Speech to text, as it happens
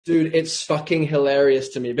Dude, it's fucking hilarious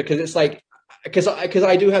to me because it's like because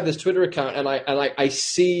I do have this Twitter account and I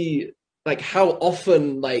see like how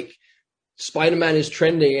often like Spider-Man is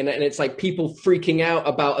trending and it's like people freaking out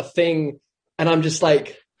about a thing and I'm just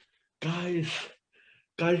like guys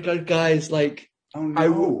guys like Oh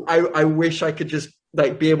no. I wish I could just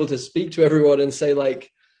like be able to speak to everyone and say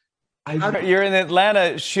like You're in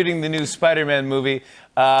Atlanta shooting the new Spider-Man movie.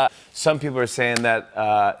 Some people are saying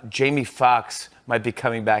that Jamie Foxx might be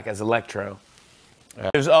coming back as Electro.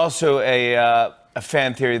 There's also a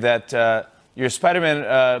fan theory that your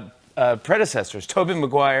Spider-Man predecessors, Tobey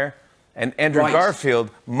Maguire and Andrew Garfield,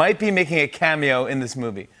 might be making a cameo in this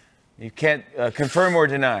movie. You can't confirm or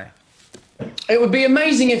deny. It would be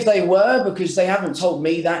amazing if they were, because they haven't told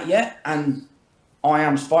me that yet, and I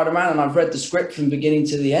am Spider-Man, and I've read the script from beginning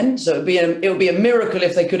to the end. So it would be a miracle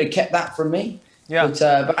if they could have kept that from me. Yeah. But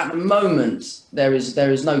at the moment, there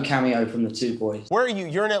is no cameo from the two boys. Where are you?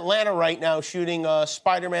 You're in Atlanta right now shooting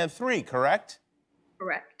Spider-Man 3, correct?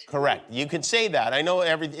 Correct. Correct. You can say that. I know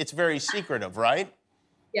it's very secretive, right?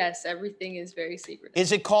 Yes, everything is very secretive.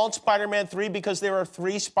 Is it called Spider-Man 3 because there are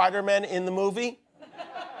 3 Spider-Men in the movie?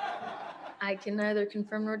 I can neither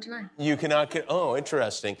confirm nor deny. You cannot. Oh,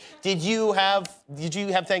 interesting. Did you have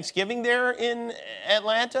Thanksgiving there in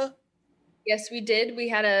Atlanta? Yes, we did. We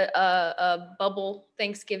had a bubble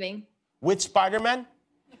Thanksgiving. With Spider-Man?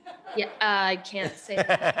 Yeah, I can't say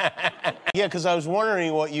that. Yeah, because I was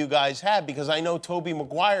wondering what you guys had, because I know Tobey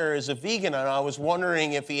Maguire is a vegan, and I was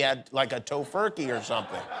wondering if he had like a tofurkey or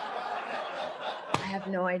something. I have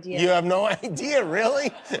no idea. You have no idea,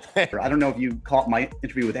 really? I don't know if you caught my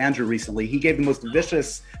interview with Andrew recently. He gave the most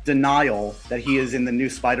vicious denial that he is in the new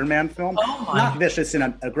Spider-Man film. Oh my. Not vicious in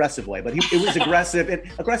an aggressive way, but it was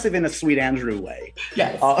aggressive in a sweet Andrew way.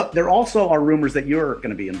 Yes. There also are rumors that you're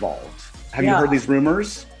going to be involved. Have you heard these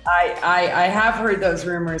rumors? I have heard those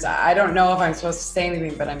rumors. I don't know if I'm supposed to say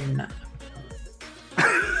anything, but I'm not.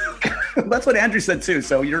 That's what Andrew said too,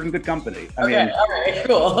 so you're in good company. All right,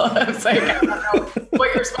 cool. I was like, I don't know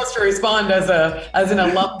what you're supposed to respond as an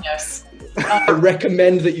alumnus. I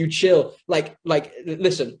recommend that you chill. Like,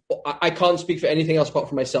 listen, I can't speak for anything else apart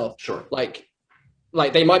from myself. Sure. Like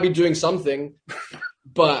they might be doing something,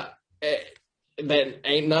 but then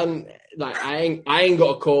ain't none. Like, I ain't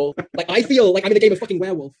got a call. Like, I feel like I'm in a game of fucking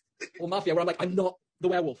werewolf or mafia where I'm like, I'm not the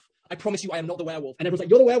werewolf. I promise you, I am not the werewolf. And everyone's like,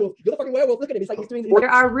 you're the werewolf. You're the fucking werewolf. Look at him. It's like he's doing. There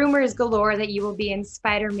are rumors galore that you will be in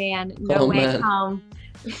Spider-Man: No Way Home.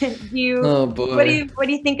 Oh boy. What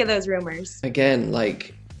do you think of those rumors? Again,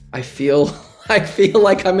 like I feel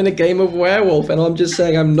like I'm in a game of werewolf, and I'm just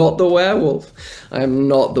saying I'm not the werewolf. I'm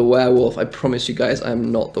not the werewolf. I promise you guys, I'm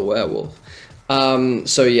not the werewolf.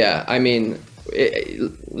 So yeah, I mean,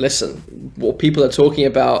 listen, what people are talking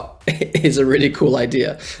about is a really cool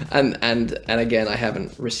idea, and again, I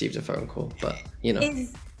haven't received a phone call, but you know.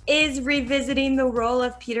 Is revisiting the role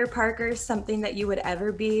of Peter Parker something that you would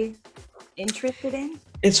ever be interested in?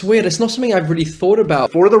 It's weird. It's not something I've really thought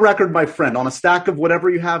about. For the record, my friend, on a stack of whatever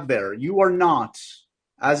you have there, you are not,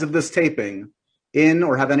 as of this taping, in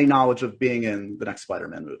or have any knowledge of being in the next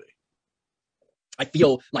Spider-Man movie. I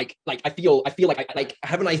feel like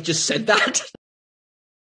haven't I just said that?